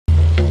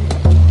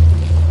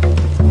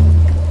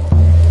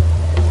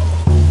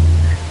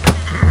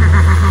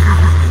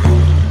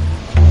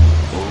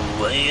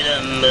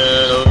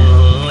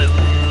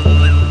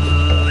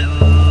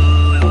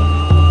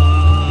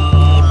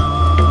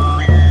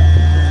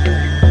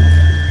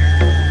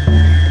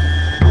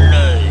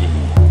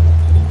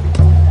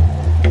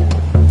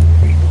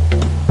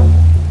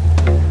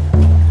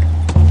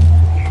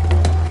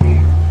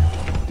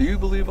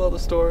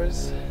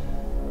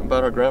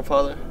about our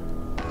grandfather?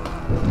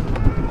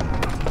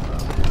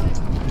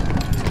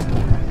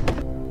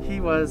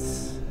 He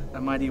was a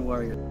mighty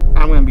warrior.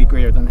 I'm gonna be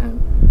greater than him.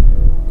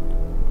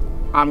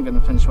 I'm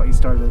gonna finish what he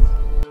started.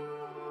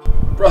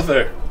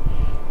 Brother,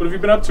 what have you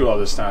been up to all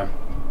this time?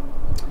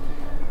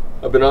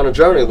 I've been on a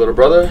journey, little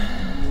brother,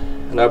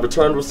 and I've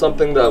returned with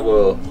something that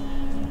will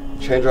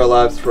change our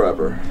lives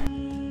forever.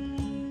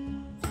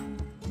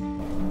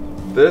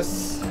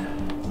 This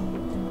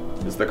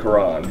is the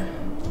Quran,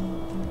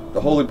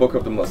 the holy book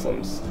of the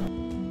Muslims.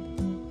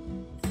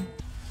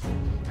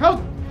 How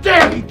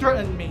dare he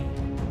threaten me!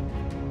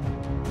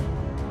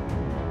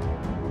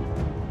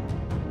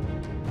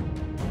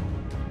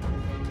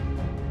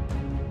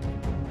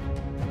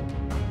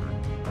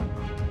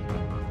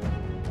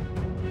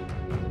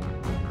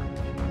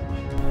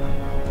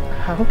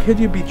 How could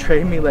you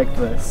betray me like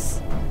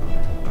this?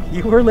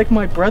 You were like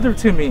my brother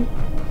to me.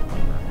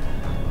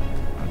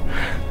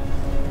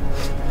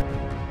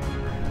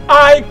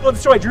 I will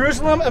destroy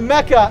Jerusalem and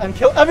Mecca and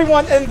kill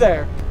everyone in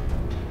there.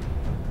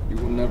 You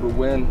will never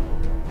win.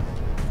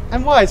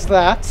 And why is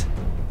that?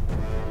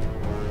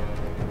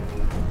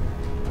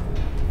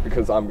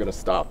 Because I'm gonna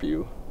stop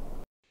you.